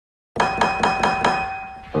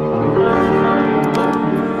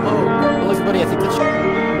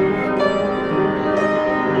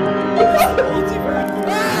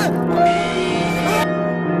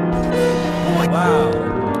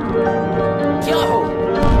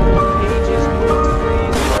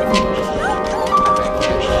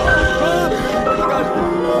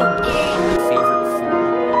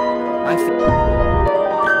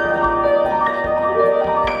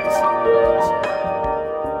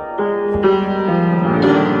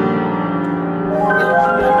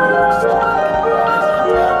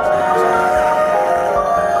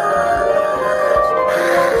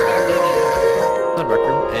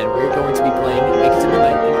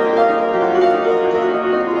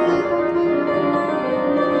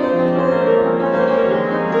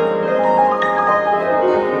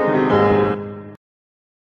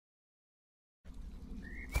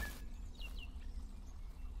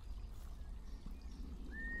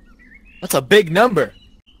That's a big number.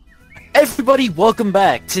 Everybody, welcome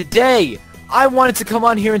back. Today, I wanted to come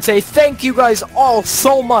on here and say thank you guys all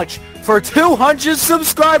so much for 200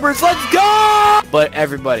 subscribers. Let's go! But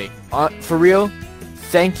everybody, for real,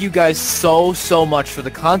 thank you guys so much for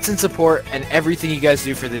the constant support and everything you guys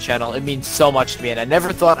do for the channel. It means so much to me, and I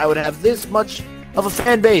never thought I would have this much of a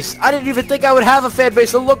fan base. I didn't even think I would have a fan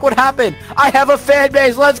base, so look what happened. I have a fan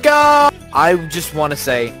base. Let's go! I just want to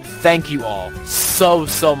say thank you all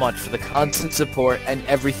so much for the constant support and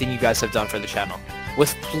everything you guys have done for the channel.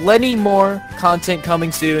 With plenty more content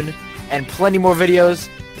coming soon and plenty more videos,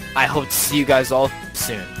 I hope to see you guys all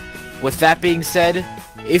soon. With that being said,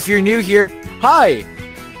 if you're new here, hi!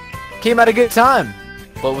 Came at a good time.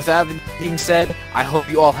 But with that being said, I hope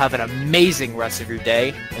you all have an amazing rest of your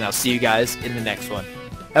day, and I'll see you guys in the next one.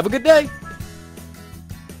 Have a good day!